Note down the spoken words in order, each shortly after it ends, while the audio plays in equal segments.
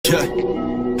Yeah,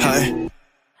 hi.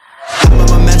 I'm on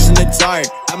my match in the dark.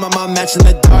 I'm on my match in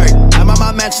the dark. I'm on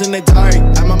my match in the dark.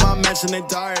 I'm on my match in the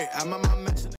dark. I'm on my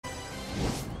match in the dark.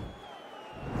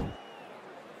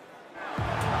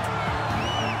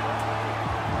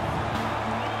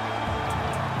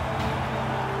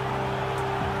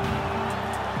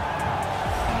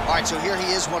 All right, so here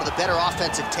he is, one of the better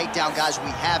offensive takedown guys we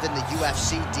have in the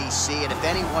UFC, DC. And if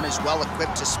anyone is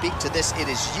well-equipped to speak to this, it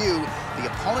is you.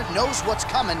 The opponent knows what's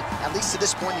coming. At least to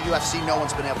this point in the UFC, no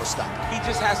one's been able to stop him. He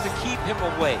just has to keep him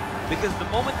away. Because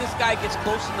the moment this guy gets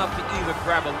close enough to either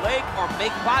grab a leg or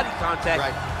make body contact,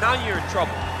 now you're in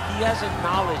trouble. He has a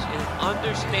knowledge and an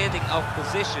understanding of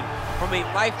position from a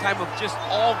lifetime of just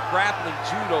all grappling,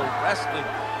 judo, wrestling,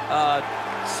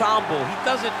 sambo. He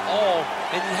does it all,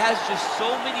 and he has just so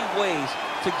many ways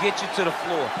to get you to the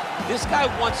floor. This guy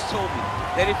once told me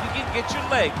that if you can get your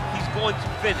leg, he's going to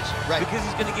finish. Because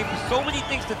he's going to give you so many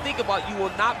things to think about, you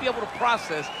will not be able to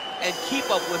process and keep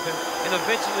up with him, and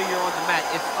eventually you're on the mat.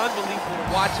 It's unbelievable to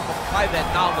watch him apply that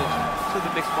knowledge to the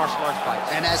mixed martial arts fights.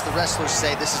 And as the wrestlers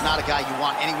say, this is not a guy you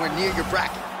want anywhere near your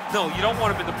bracket. No, you don't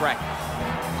want him in the bracket.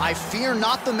 I fear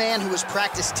not the man who has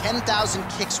practiced 10,000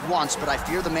 kicks once, but I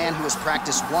fear the man who has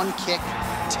practiced one kick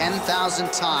 10,000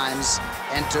 times.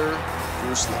 Enter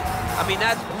Bruce Lee. I mean,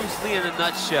 that's Bruce Lee in a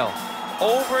nutshell.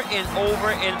 Over and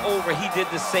over and over, he did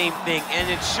the same thing, and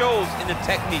it shows in the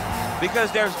technique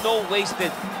because there's no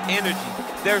wasted energy.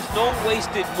 There's no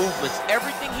wasted movements.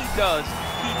 Everything he does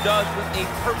with a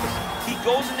purpose. He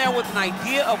goes in there with an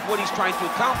idea of what he's trying to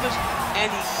accomplish,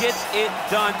 and he gets it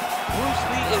done. Bruce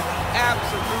Lee is the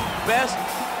absolute best.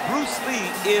 Bruce Lee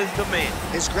is the man.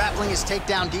 His grappling, his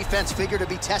takedown defense figure to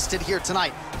be tested here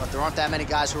tonight, but there aren't that many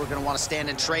guys who are going to want to stand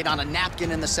and trade on a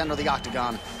napkin in the center of the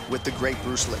octagon with the great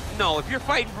Bruce Lee. No, if you're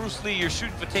fighting Bruce Lee, you're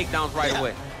shooting for takedowns right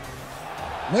away.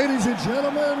 Ladies and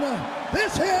gentlemen,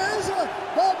 this is the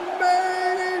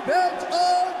main event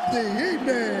of the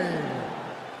evening.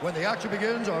 When the action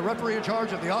begins, our referee in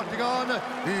charge of the octagon,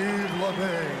 Yip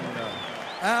Man.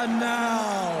 And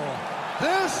now,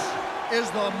 this is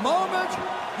the moment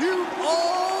you've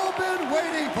all been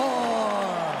waiting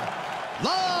for.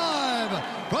 Live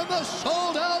from the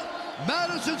sold-out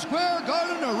Madison Square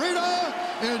Garden Arena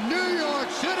in New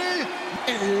York City,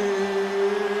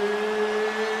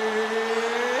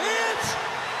 it's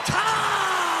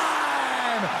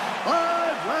time!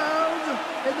 5 rounds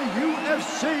in the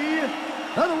UFC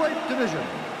featherweight division.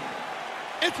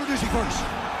 Introducing first,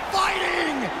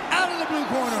 fighting out of the blue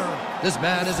corner. This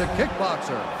man is a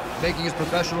kickboxer, making his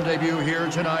professional debut here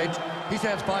tonight. He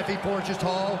stands 5 feet 4 inches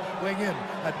tall, weighing in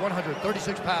at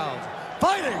 136 pounds.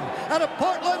 Fighting out of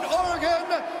Portland,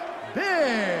 Oregon,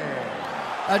 Big.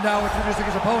 And now introducing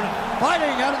his opponent,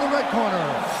 fighting out of the red corner.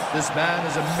 This man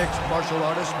is a mixed martial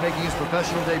artist, making his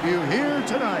professional debut here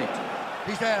tonight.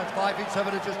 He stands 5 feet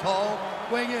 7 inches tall,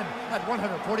 weighing in at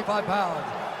 145 pounds.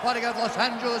 Fighting out of Los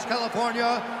Angeles,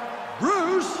 California,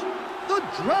 Bruce the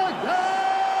Dragon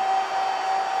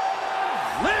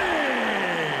Lee!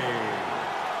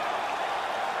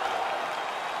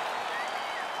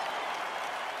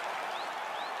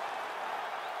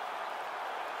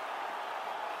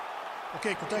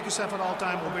 Okay, protect yourself at all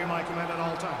time, obey my command at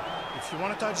all time. If you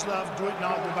want to touch left, do it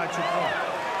now, go back to your corner.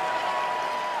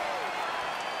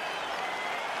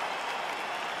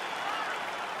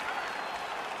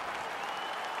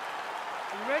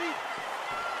 Ready?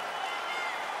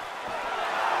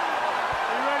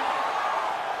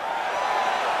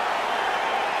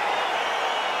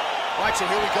 All right, so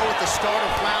here we go with the start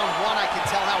of round 1. I can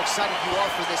tell how excited you are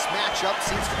for this matchup.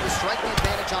 Seems to be a striking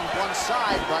advantage on one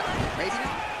side, but maybe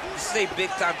not. This is a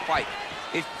big-time fight.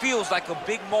 It feels like a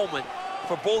big moment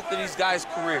for both of these guys'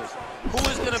 careers. Who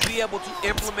is going to be able to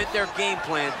implement their game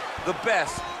plan the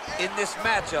best in this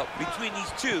matchup between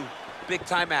these two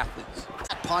big-time athletes?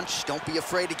 That punch, don't be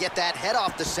afraid to get that head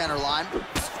off the center line.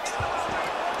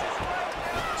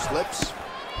 Slips.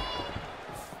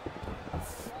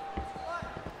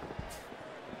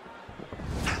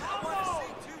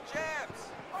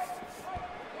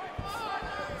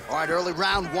 All right, early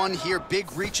round 1 here,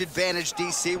 big reach advantage,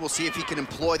 DC. We'll see if he can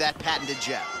employ that patented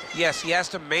jab. Yes, he has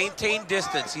to maintain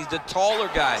distance. He's the taller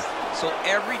guy. So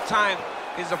every time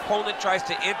his opponent tries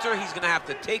to enter, he's going to have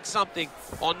to take something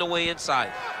on the way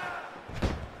inside.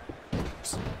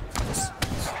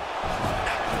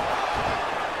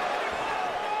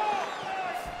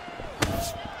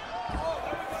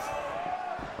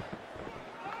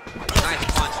 Nice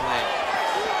punch land.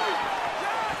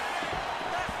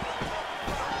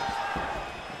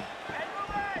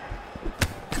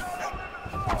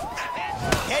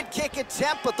 Head kick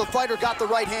attempt, but the fighter got the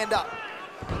right hand up.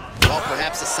 Well,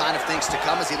 perhaps a sign of things to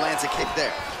come as he lands a kick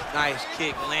there. Nice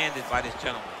kick landed by this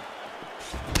gentleman.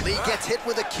 Lee gets hit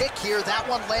with a kick here. That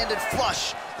one landed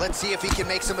flush. Let's see if he can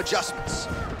make some adjustments.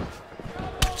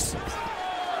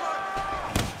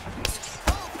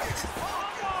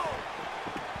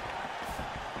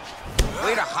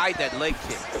 Way to hide that leg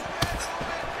kick.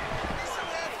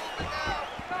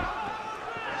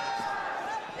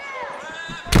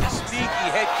 Sneaky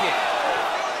head kick.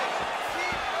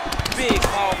 Big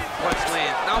powerful punch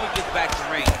lands. Now he gets back to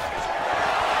range.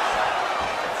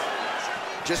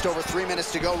 Just over 3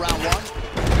 minutes to go, round one.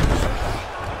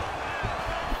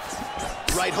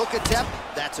 Right hook attempt.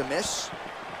 That's a miss.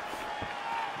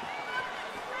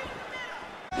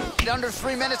 Under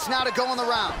 3 minutes now to go in the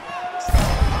round.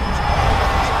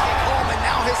 And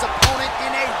now his opponent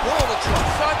in a world of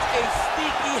trouble. Such a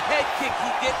sneaky head kick.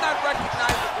 He did not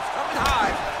recognize it was coming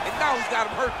high, and now he's got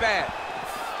him hurt bad.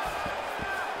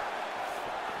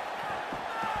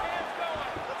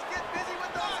 Let's get busy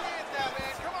with those hands now,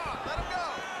 man. Come on, let him go.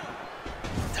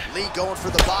 Lee going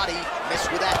for the body.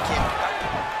 Missed with that kick.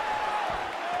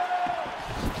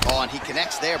 Oh, and he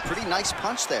connects there. Pretty nice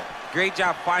punch there. Great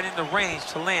job finding the range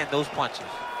to land those punches.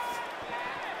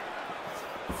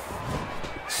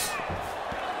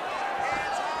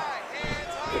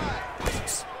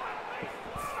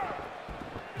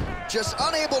 Just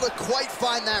unable to quite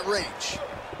find that range.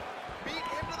 Beat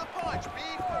him to the punch. Be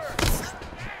first.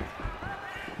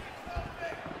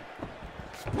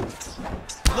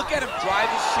 Look at him drive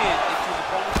his shin into his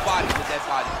opponent's body with that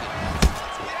body kick.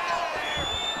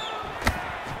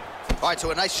 All right,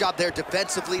 so a nice job there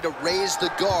defensively to raise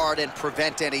the guard and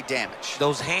prevent any damage.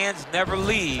 Those hands never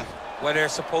leave where they're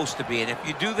supposed to be, and if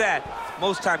you do that,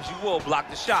 most times you will block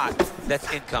the shot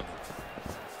that's incoming.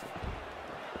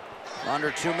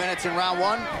 Under 2 minutes in round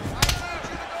one.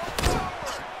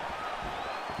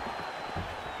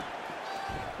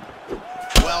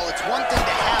 Well, it's one thing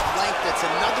to have length, it's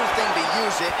another thing to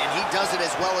use it, and he does it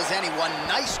as well as anyone.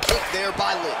 Nice kick there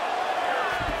by Lee.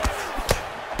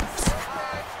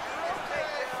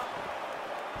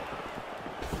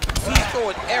 He's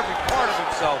throwing every part of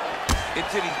himself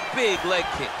into these big leg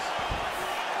kicks.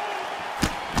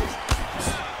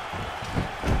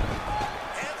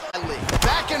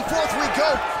 Back and forth we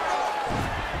go.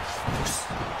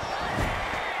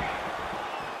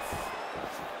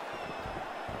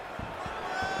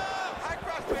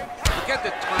 Look at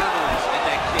the turnovers in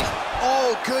that kick.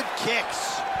 Oh, good kicks.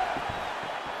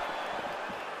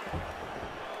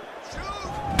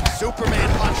 Superman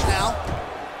punch now.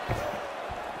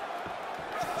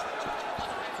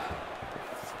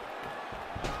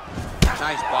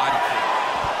 Nice body kick.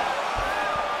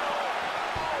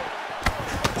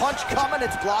 Punch coming,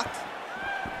 it's blocked.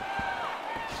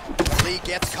 Lee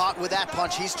gets caught with that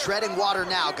punch. He's treading water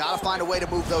now. Gotta find a way to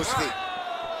move those feet.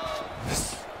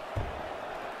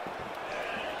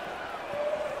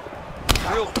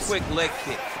 Real quick leg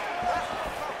kick.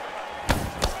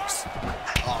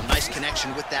 Oh, nice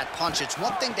connection with that punch. It's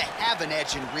one thing to have an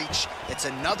edge and reach. It's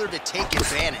another to take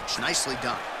advantage. Nicely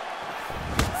done.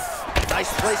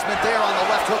 Nice placement there on the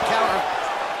left hook counter.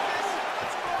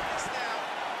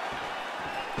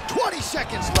 20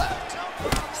 seconds left.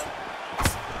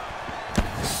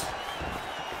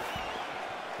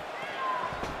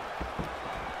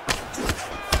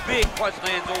 Big punch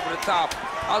lands over the top.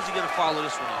 How's he gonna follow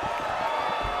this one up?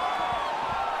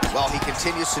 Well, he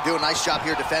continues to do a nice job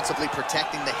here defensively,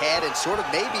 protecting the head and sort of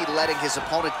maybe letting his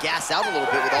opponent gas out a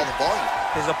little bit with all the volume.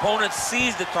 His opponent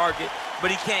sees the target, but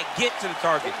he can't get to the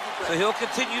target. So he'll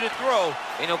continue to throw,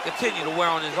 and he'll continue to wear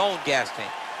on his own gas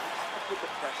tank. Put the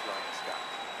pressure on this guy.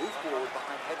 Move forward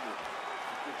behind head movement.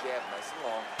 Keep your jab nice and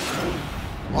long.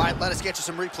 All right, let us get you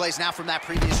some replays now from that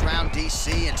previous round,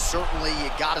 DC, and certainly you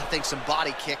got to think some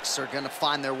body kicks are going to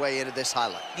find their way into this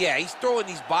highlight. Yeah, he's throwing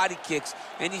these body kicks,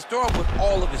 and he's throwing with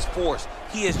all of his force.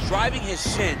 He is driving his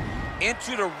shin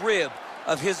into the rib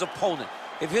of his opponent.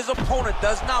 If his opponent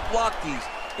does not block these,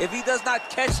 if he does not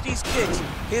catch these kicks,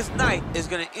 his night is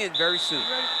going to end very soon.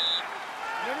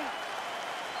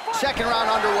 Second round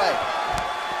underway.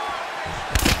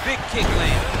 Big kick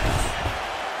land.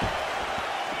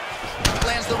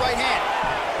 Lands the right hand.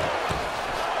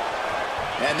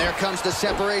 And there comes the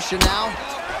separation now.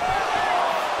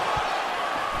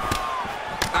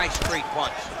 Nice straight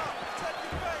punch.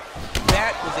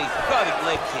 That was a thudding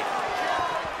leg kick.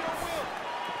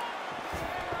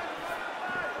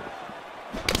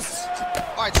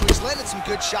 All right, so he's landed some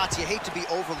good shots. You hate to be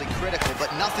overly critical,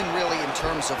 but nothing really in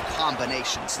terms of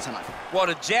combinations tonight. Well,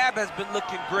 the jab has been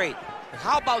looking great.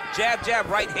 How about jab, jab,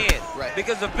 right hand? Right.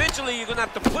 Because eventually you're going to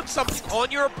have to put something on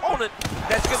your opponent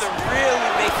that's going to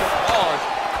really make him pause.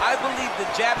 I I believe the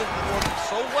jab has been working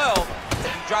so well that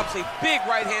he drops a big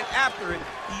right hand after it.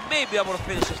 He may be able to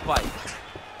finish his fight.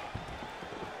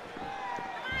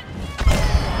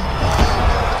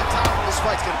 This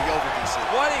fight's gonna be over, DC.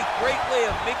 What a great way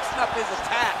of mixing up his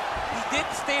attack. He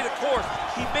didn't stay the course.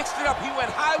 He mixed it up. He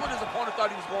went high when his opponent thought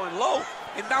he was going low,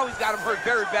 and now he's got him hurt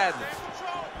very badly.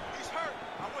 He's hurt.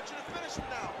 I want you to finish him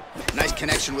now. Nice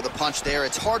connection with a punch there.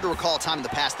 It's hard to recall a time in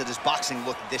the past that his boxing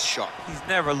looked this sharp. He's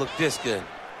never looked this good.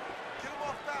 Get him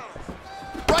off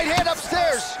balance. Right hand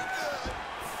upstairs.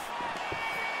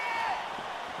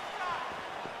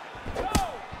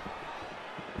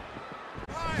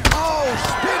 Oh,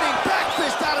 spinning back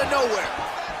fist out of nowhere.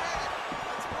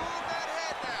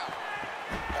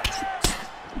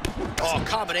 Oh,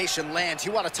 combination lands.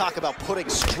 You want to talk about putting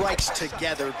strikes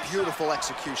together. Beautiful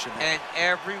execution. And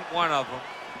every one of them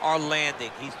are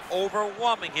landing. He's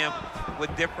overwhelming him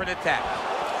with different attacks.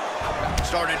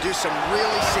 Starting to do some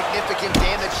really significant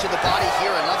damage to the body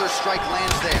here. Another strike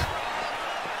lands there.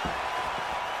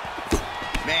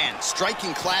 Man,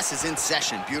 striking class is in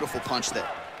session. Beautiful punch there.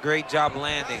 Great job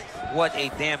landing. What a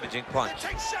damaging punch.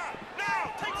 Take shot.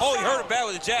 Now. Take Oh, he shot. hurt him bad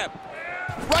with a jab.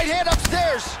 Right hand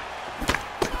upstairs.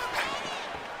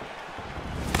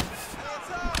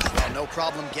 Well, no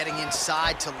problem getting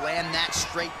inside to land that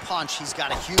straight punch. He's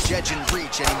got a huge edge and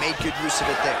reach, and he made good use of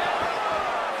it there.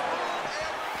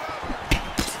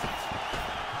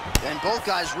 And both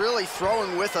guys really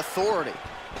throwing with authority.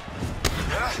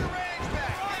 Get your range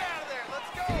back. Get out of there.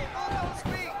 Let's go. Move those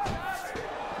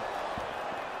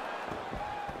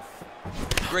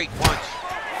feet. Great punch.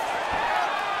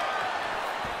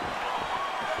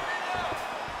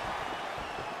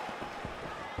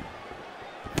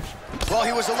 Well,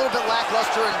 he was a little bit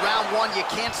lackluster in round one. You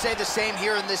can't say the same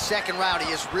here in this second round. He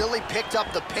has really picked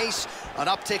up the pace, an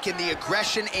uptick in the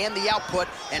aggression and the output,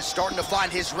 and starting to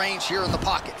find his range here in the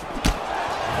pocket.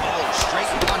 Oh, straight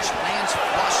punch lands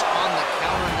flush on the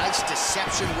counter. Nice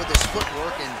deception with his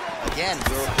footwork. And again,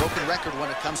 we're a broken record when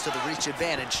it comes to the reach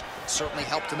advantage. Certainly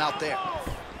helped him out there.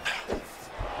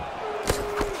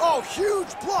 Oh,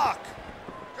 huge block.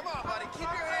 Come on, buddy.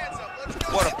 Keep your hands up. Let's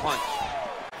go. What a punch.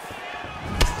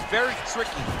 Very tricky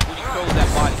when you throw that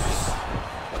body kick.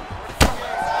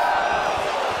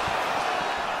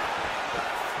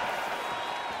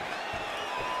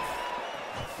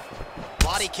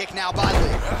 Body kick now by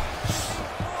Lee.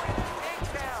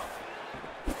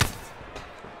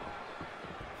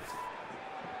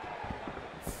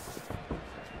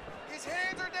 His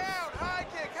hands are down. High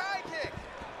kick. High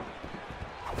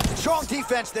kick. Strong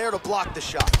defense there to block the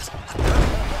shot.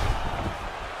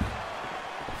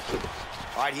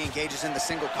 All right, he engages in the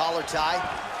single collar tie.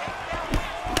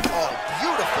 Oh,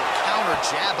 beautiful counter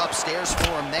jab upstairs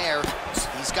for him there.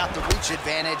 He's got the reach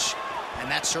advantage, and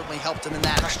that certainly helped him in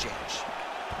that exchange.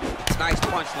 Nice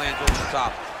punch lands over the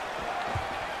top.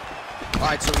 All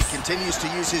right, so he continues to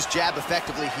use his jab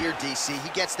effectively here, DC. He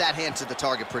gets that hand to the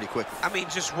target pretty quickly. I mean,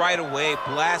 just right away,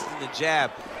 blasting the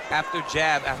jab after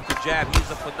jab after jab.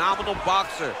 He's a phenomenal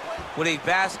boxer with a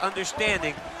vast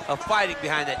understanding of fighting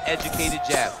behind that educated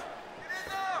jab.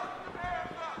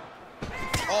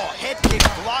 Oh, head kick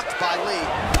blocked by Lee.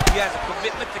 He has a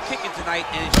commitment to kicking tonight,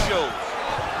 and it shows.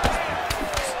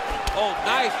 Oh,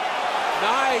 nice.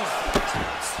 Nice.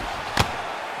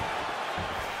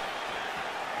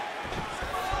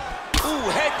 Ooh,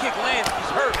 head kick lands.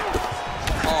 He's hurt.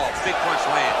 Oh, big punch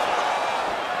lands.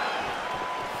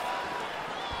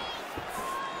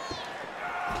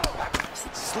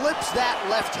 Slips that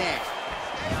left hand.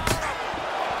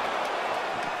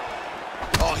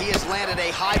 Oh, he has landed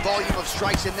a high volume of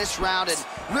strikes in this round and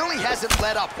really hasn't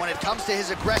let up when it comes to his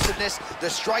aggressiveness.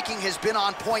 The striking has been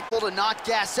on point to not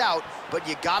gas out, but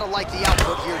you gotta like the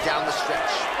output here down the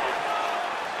stretch.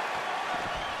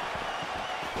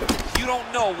 You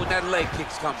don't know when that leg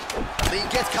kick's coming. Lee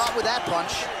gets caught with that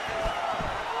punch.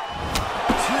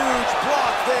 Huge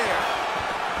block there.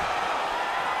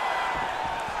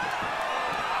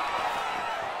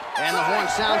 And the horn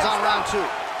sounds on round two.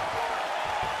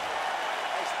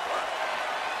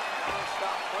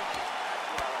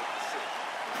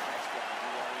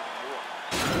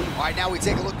 All right, now we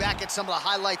take a look back at some of the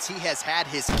highlights. He has had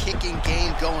his kicking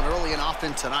game going early and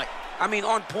often tonight. I mean,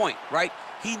 on point, right?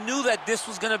 He knew that this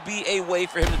was going to be a way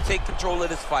for him to take control of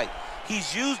this fight.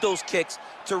 He's used those kicks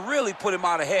to really put him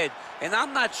out ahead, and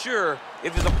I'm not sure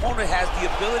if his opponent has the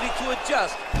ability to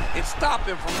adjust and stop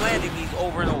him from landing these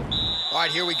over and over. All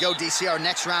right, here we go, DC. Our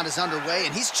next round is underway,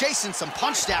 and he's chasing some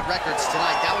punch stat records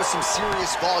tonight. That was some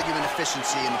serious volume and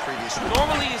efficiency in the previous round.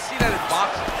 Normally you see that in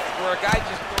boxing, where a guy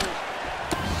just throws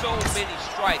so many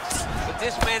strikes, but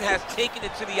this man has taken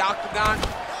it to the octagon,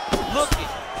 looking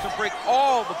to break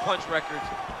all the punch records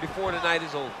before the night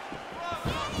is over.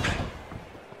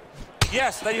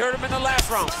 Yes, they heard him in the last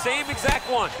round. Same exact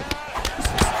one.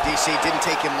 DC, didn't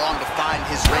take him long to find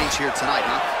his range here tonight,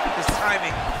 huh? His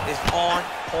timing is on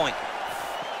point.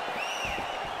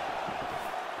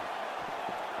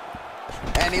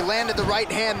 And he landed the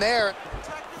right hand there.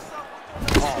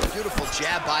 Oh, beautiful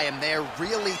jab by him there,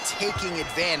 really taking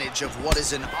advantage of what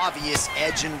is an obvious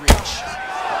edge and reach.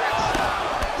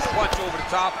 Punch over the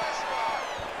top.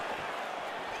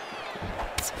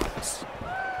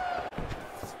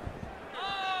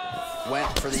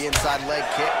 Went for the inside leg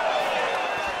kick.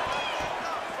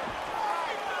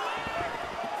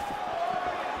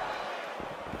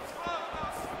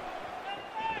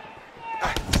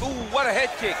 Ooh, what a head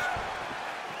kick.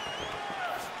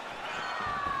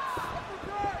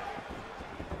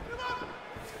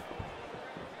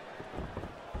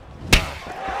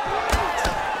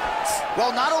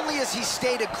 Well, not only has he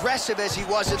stayed aggressive as he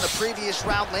was in the previous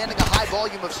round, landing a high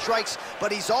volume of strikes,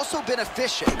 but he's also been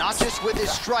efficient, not just with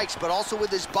his strikes, but also with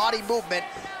his body movement.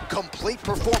 Complete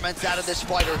performance out of this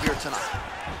fighter here tonight.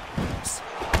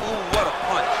 Ooh, what a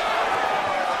punch.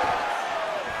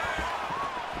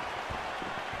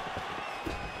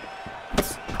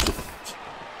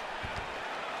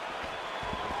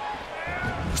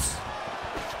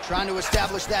 Trying to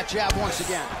establish that jab once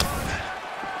again.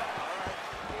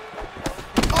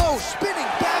 Oh, spinning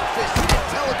back fist. He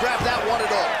didn't telegraph that one at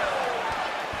all.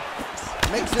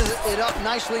 Mixes it up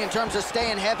nicely in terms of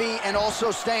staying heavy and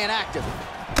also staying active.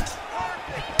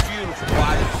 Beautiful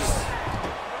body kick.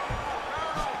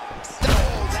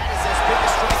 Oh, that is as big a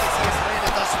strike as he has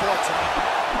landed thus far tonight.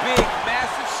 Big,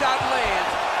 massive shot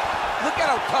lands. Look at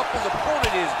how tough his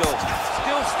opponent is, though.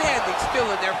 Still standing, still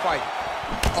in their fight.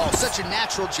 Oh, such a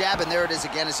natural jab, and there it is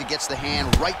again as he gets the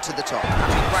hand right to the target. I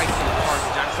mean, right to the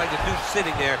target, John. It's like the dude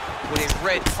sitting there with a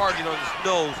red target on his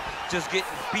nose, just getting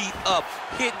beat up,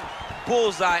 hitting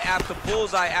bullseye after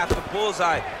bullseye after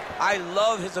bullseye. I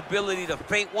love his ability to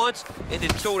feint once and then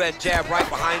throw that jab right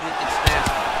behind it and snap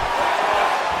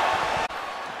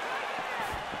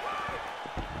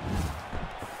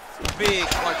it. Big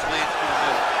punch lands through the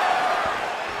middle.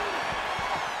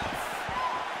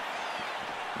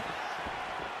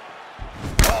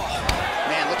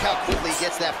 How quickly he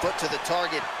gets that foot to the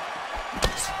target.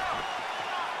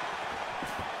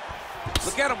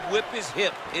 Look at him whip his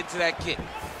hip into that kick.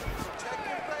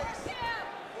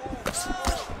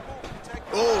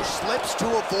 Oh, slips to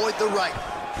avoid the right.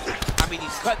 I mean,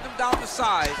 he's cutting them down the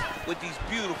sides with these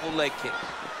beautiful leg kicks.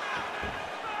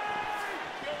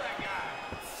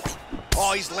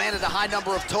 Oh, he's landed a high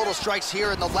number of total strikes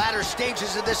here in the latter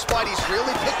stages of this fight. He's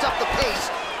really picked up the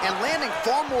pace and landing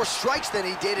far more strikes than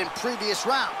he did in previous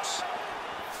rounds.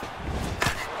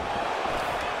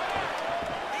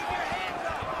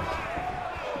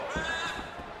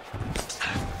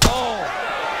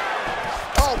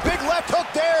 Oh, big left hook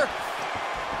there.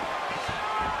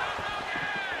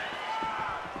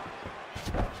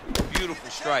 Beautiful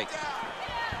strike.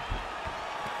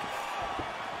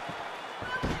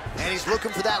 And he's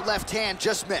looking for that left hand,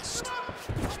 just missed.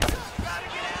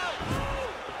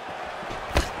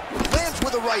 Lands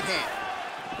with a right hand.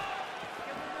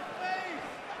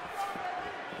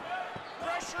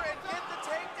 Pressure and get the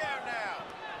takedown now.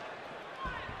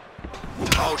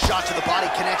 Oh, shot to the body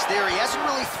connects there. He hasn't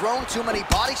really thrown too many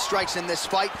body strikes in this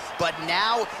fight, but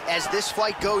now, as this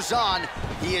fight goes on,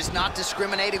 he is not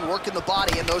discriminating, working the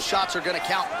body, and those shots are going to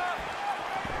count.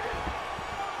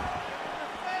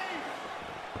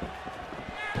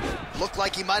 Looked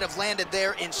like he might have landed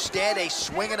there. Instead, a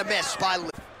swing and a miss by Lee.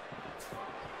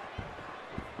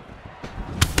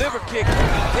 Liver kick, when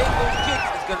you take those kicks,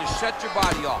 it's going to shut your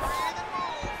body off.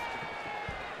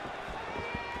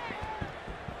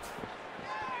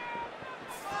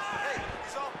 Hey,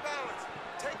 he's off balance.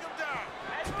 Take him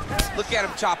down. Look at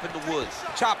him chopping the wood.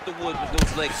 Chop the wood with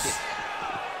those leg kicks.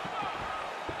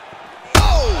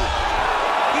 Oh!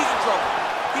 He's in trouble.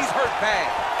 He's hurt bad.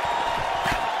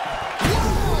 He's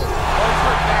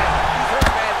hurt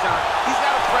bad, John. He's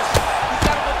got to press him. He's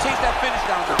got to go chase that finish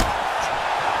down now.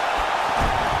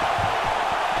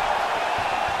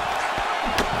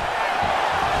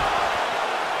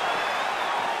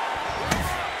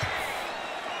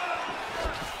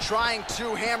 Trying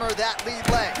to hammer that lead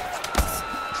leg.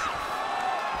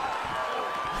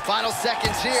 Final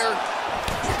seconds here.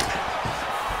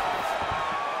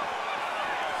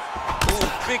 Ooh,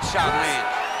 big shot land.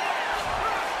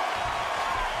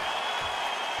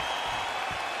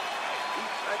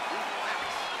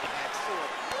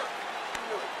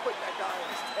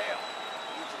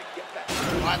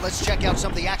 And let's check out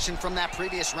some of the action from that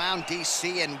previous round,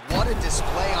 DC, and what a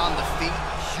display on the feet.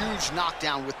 Huge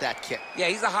knockdown with that kick. Yeah,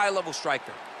 he's a high-level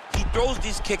striker. He throws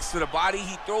these kicks to the body,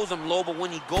 he throws them low, but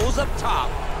when he goes up top,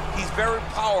 he's very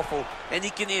powerful, and he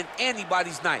can end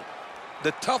anybody's night. The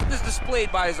toughness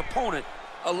displayed by his opponent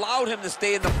allowed him to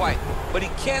stay in the fight, but he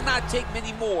cannot take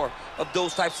many more of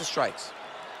those types of strikes.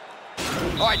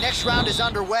 All right, next round is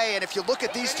underway, and if you look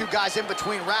at these two guys in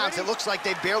between rounds, it looks like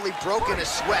they've barely broken a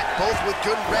sweat, both with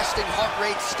good resting heart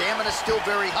rate, stamina still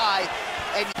very high,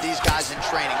 and these guys in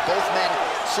training. Both men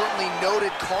certainly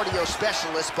noted cardio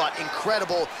specialists, but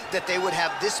incredible that they would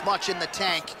have this much in the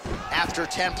tank after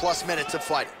 10+ minutes of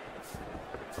fighting.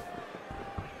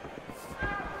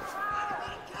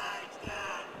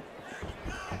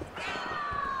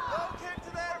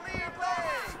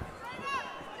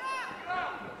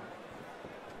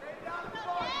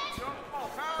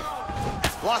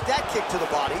 Block that kick to the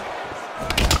body.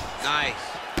 Nice.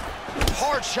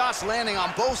 Hard shots landing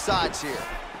on both sides here.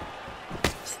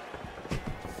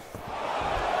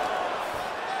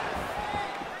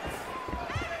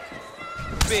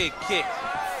 Big kick.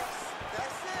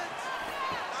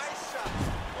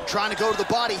 Trying to go to the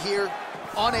body here,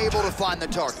 unable to find the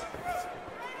target.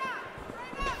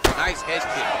 Nice head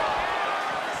kick.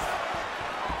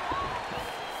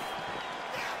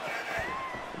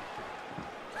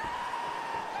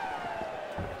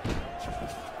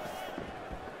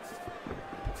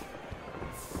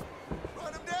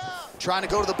 Trying to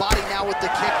go to the body now with the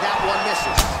kick. That one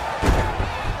misses.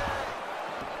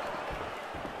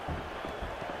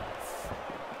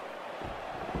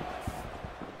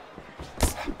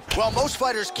 Well, most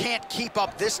fighters can't keep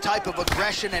up this type of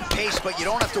aggression and pace, but you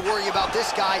don't have to worry about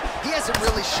this guy. He hasn't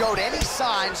really showed any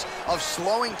signs of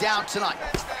slowing down tonight.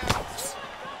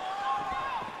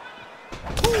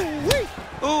 Ooh-wee!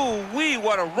 Ooh-wee,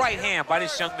 what a right hand by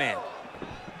this young man.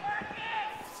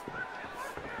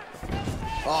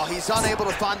 Oh, he's unable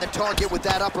to find the target with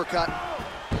that uppercut.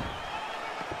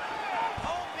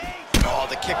 Oh,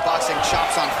 the kickboxing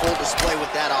chops on full display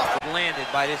with that offer. Landed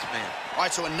by this man. All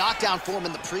right, so a knockdown for him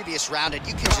in the previous round, and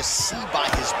you can just see by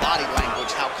his body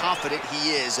language how confident he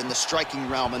is in the striking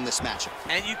realm in this matchup.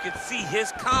 And you can see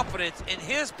his confidence in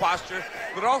his posture,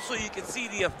 but also you can see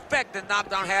the effect the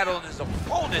knockdown had on his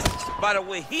opponent by the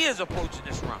way he is approaching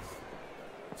this round.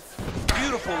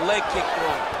 Beautiful leg kick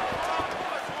throw.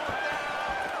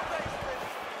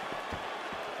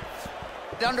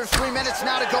 Under 3 minutes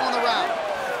now to go in the round.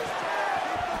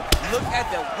 Look at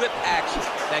the whip action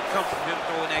that comes from him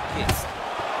throwing that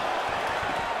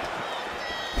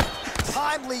kick.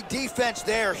 Timely defense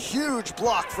there, huge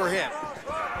block for him.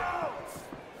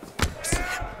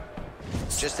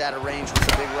 Just out of range with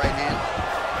the big right hand.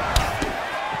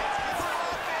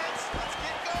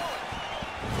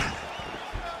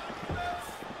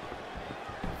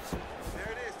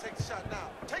 There it is, take the shot now.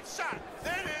 Take the shot,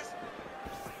 there it is.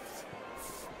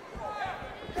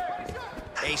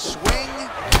 A swing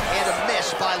and a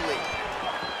miss by Lee.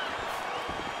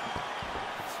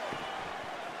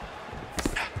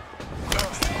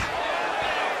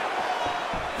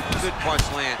 Good punch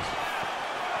lands.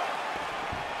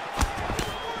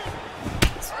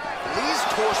 Lee's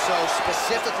torso,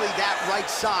 specifically that right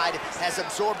side, has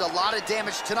absorbed a lot of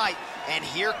damage tonight. And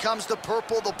here comes the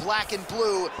purple, the black, and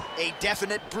blue. A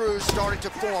definite bruise starting to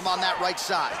form on that right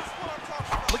side.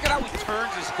 Look at how he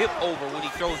turns his hip over when he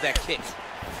throws that kick.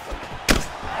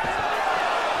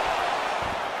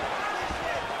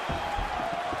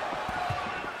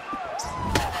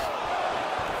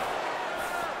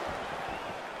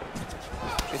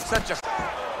 It's such a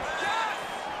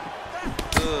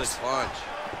good punch.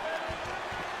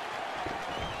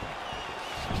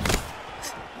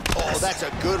 Oh, that's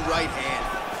a good right hand.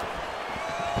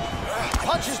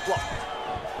 Punches blocked.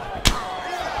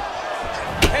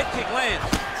 Head kick lands.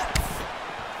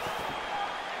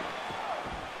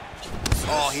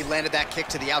 Oh, he landed that kick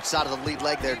to the outside of the lead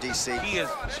leg there, DC. He is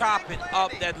chopping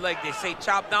up that leg. They say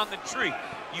chop down the tree.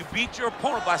 You beat your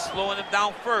opponent by slowing him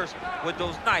down first with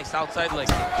those nice outside leg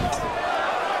kicks.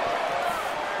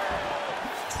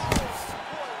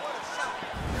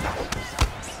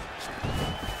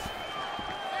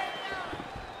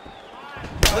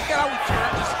 Look at how he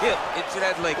turned his hip into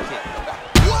that leg kick.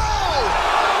 Whoa!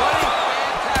 What a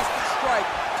fantastic strike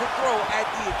to throw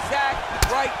at the exact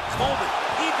right moment.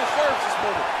 He deserves this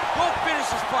moment. Go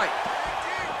finish his fight.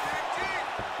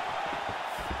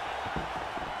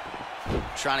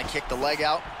 Trying to kick the leg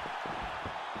out.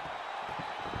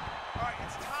 All right,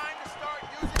 it's time to start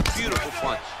using. Beautiful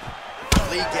punch.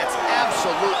 Lee gets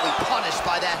absolutely punished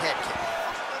by that head kick.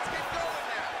 Let's get going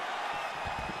now.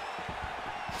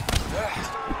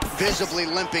 visibly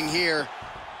limping here.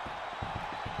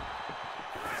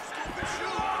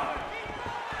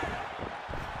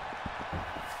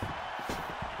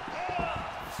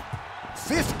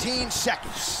 "15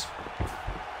 seconds.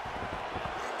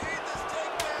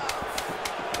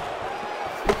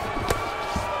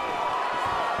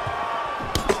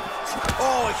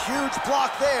 Oh, a huge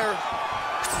block there.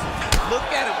 Look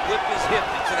at him whip his hip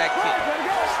into that kick.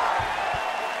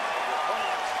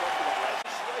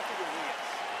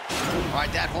 All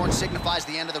right, that horn signifies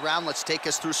the end of the round. Let's take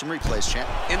us through some replays, champ.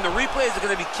 And the replays are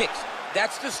going to be kicks.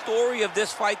 That's the story of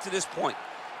this fight to this point.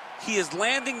 He is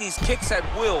landing these kicks at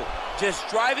will, just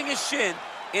driving his shin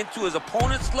into his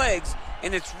opponent's legs,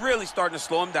 and it's really starting to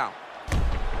slow him down.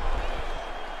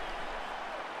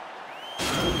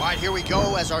 All right, here we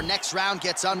go as our next round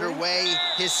gets underway.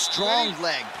 His strong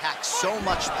leg packs so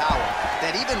much power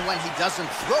that even when he doesn't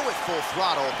throw it full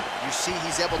throttle, you see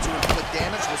he's able to inflict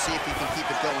damage. We'll see if he can keep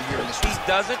it going here in this round. He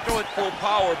doesn't throw it full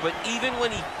power, but even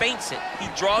when he feints it, he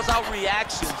draws out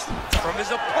reactions from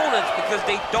his opponents because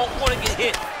they don't want to get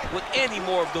hit with any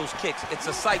more of those kicks. It's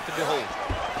a sight to behold.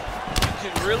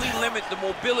 You can really limit the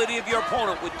mobility of your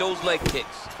opponent with those leg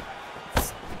kicks.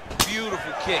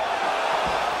 Beautiful kick.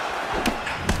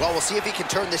 Well, we'll see if he can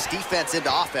turn this defense into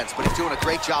offense, but he's doing a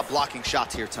great job blocking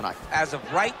shots here tonight. As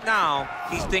of right now,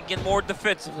 he's thinking more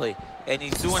defensively, and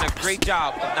he's doing a great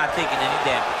job of not taking any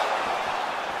damage.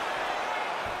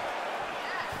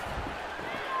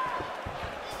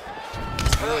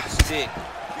 Good stick.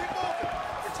 Keep moving.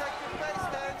 Protect your face,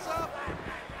 hands up.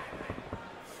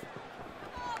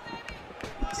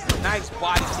 Nice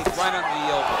body kick right under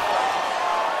the elbow.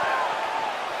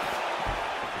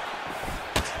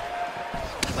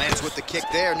 Lands with the kick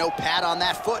there. No pad on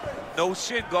that foot. No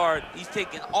shin guard. He's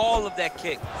taking all of that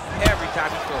kick every time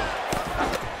he throws.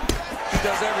 He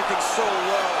does everything so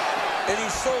well, and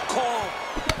he's so calm.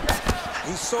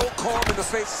 He's so calm in the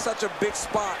face of such a big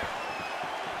spot.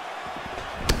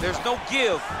 There's no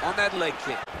give on that leg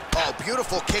kick. Oh,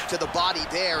 beautiful kick to the body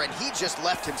there, and he just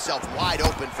left himself wide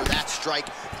open for that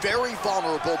strike. Very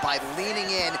vulnerable by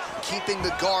leaning in, keeping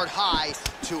the guard high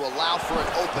to allow for an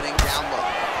opening down low.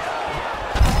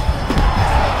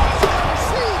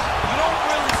 You don't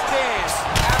really stand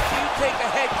after you take a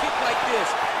head kick like this.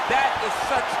 That is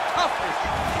such toughness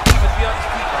to even be on his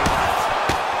feet right now.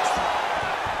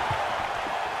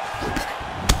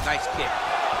 Nice kick.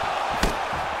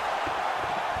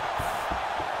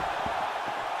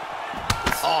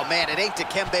 Oh, man, it ain't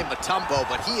Dikembe Mutombo,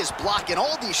 but he is blocking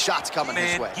all these shots coming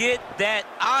his way. Get that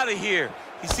out of here.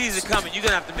 He sees it coming. You're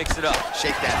going to have to mix it up.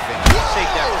 Shake that finger.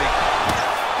 Shake that finger.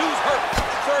 Dude's hurt.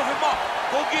 Serve him up.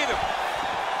 Go get him.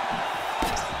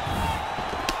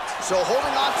 So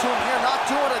holding on to him here, not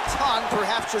doing a ton,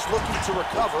 perhaps just looking to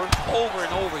recover. Over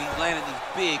and over, he's landing these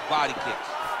big body kicks.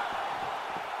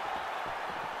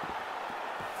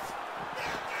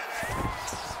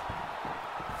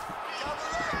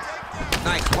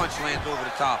 Nice punch lands over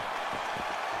the top.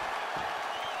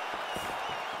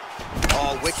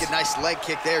 Oh, wicked nice leg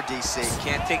kick there, DC.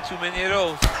 Can't take too many of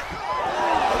those.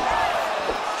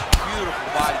 Beautiful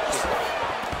body kick.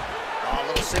 Oh, a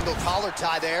little single collar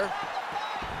tie there.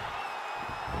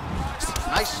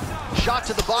 Nice shot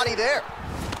to the body there.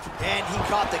 And he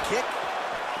caught the kick.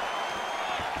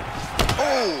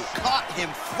 Oh, caught him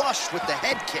flush with the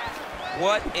head kick.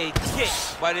 What a kick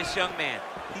by this young man.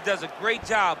 He does a great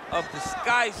job of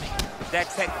disguising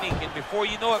that technique, and before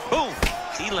you know it, boom,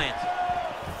 he lands it.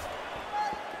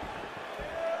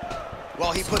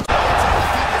 Well, he puts his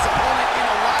opponent in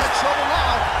a lot of trouble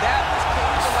now. That was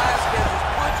Cain Velasquez's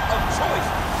punch of choice.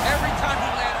 Every time he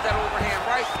landed that overhand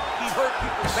right, he hurt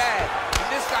people bad.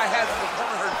 And this guy has his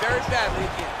opponent hurt very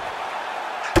badly again.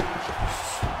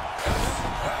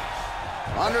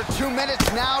 Under 2 minutes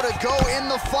now to go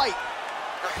in the fight.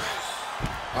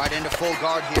 All right, into full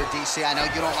guard here, DC. I know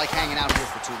you don't like hanging out here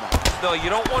for too long. No, you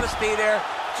don't want to stay there.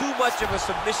 Too much of a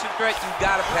submission threat, you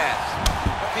gotta pass.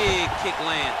 Big kick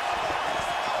lands.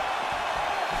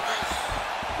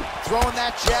 Throwing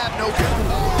that jab, no good.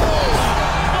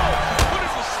 Put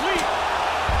him to sleep.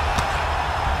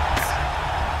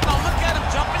 Now look at him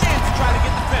jumping in to try to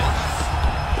get the finish.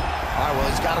 All right,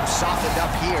 well, he's got him softened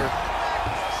up here.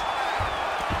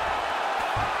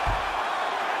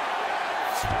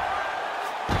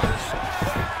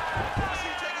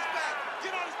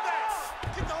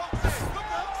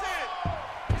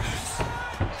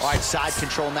 All right, side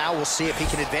control now. We'll see if he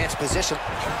can advance position.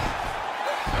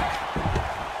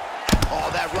 Oh,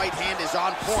 that right hand is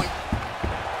on point.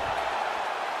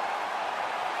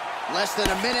 Less than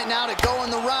a minute now to go in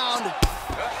the round.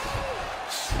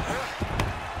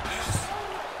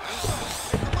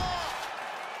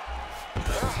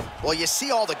 Well, you see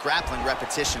all the grappling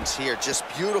repetitions here. Just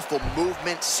beautiful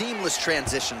movement, seamless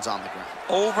transitions on the ground.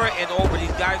 Over and over,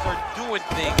 these guys are doing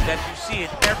things that you see in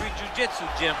every jiu-jitsu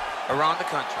gym around the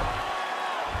country.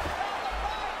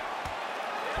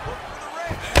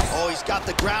 Oh, he's got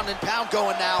the ground and pound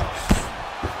going now.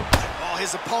 Oh,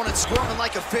 his opponent squirming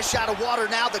like a fish out of water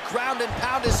now. The ground and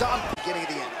pound is on. Beginning of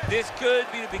the end. This could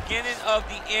be the beginning of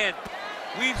the end.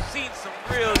 We've seen some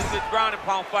really good ground and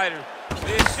pound fighters.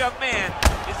 This young man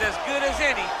is as good as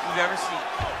any we've ever seen.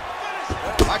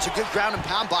 All right, a good ground and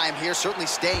pound by him here, certainly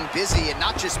staying busy, and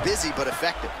not just busy, but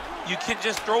effective. You can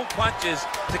just throw punches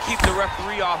to keep the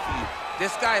referee off of you.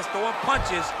 This guy is throwing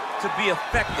punches to be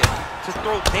effective, to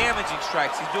throw damaging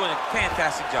strikes. He's doing a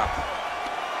fantastic job.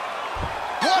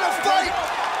 What a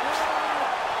fight!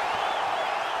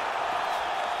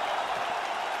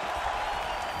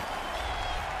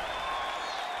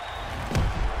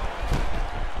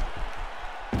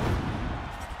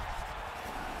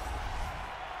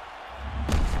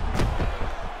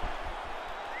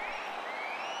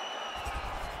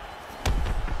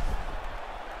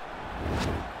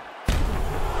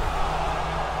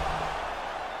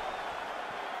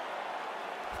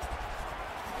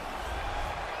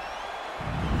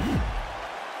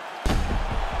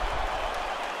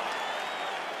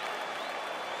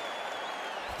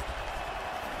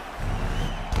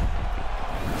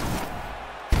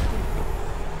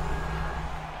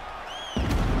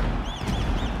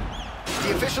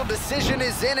 The official decision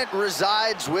is in. It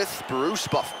resides with Bruce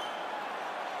Buffer.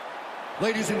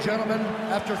 Ladies and gentlemen,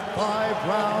 after 5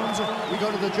 rounds, we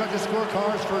go to the judges'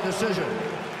 scorecards for a decision.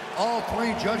 All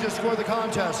 3 judges score the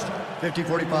contest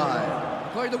 50-45.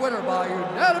 Declaring the winner by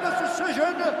unanimous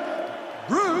decision,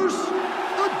 Bruce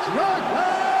the Dragon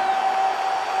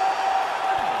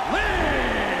Lee!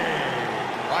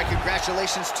 All right,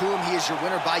 congratulations to him. He is your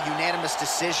winner by unanimous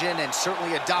decision, and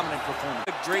certainly a dominant performance.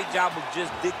 A great job of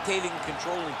just dictating and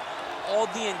controlling all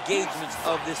the engagements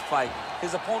of this fight.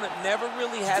 His opponent never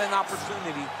really had an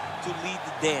opportunity to lead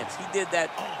the dance. He did that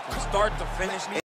from start to finish.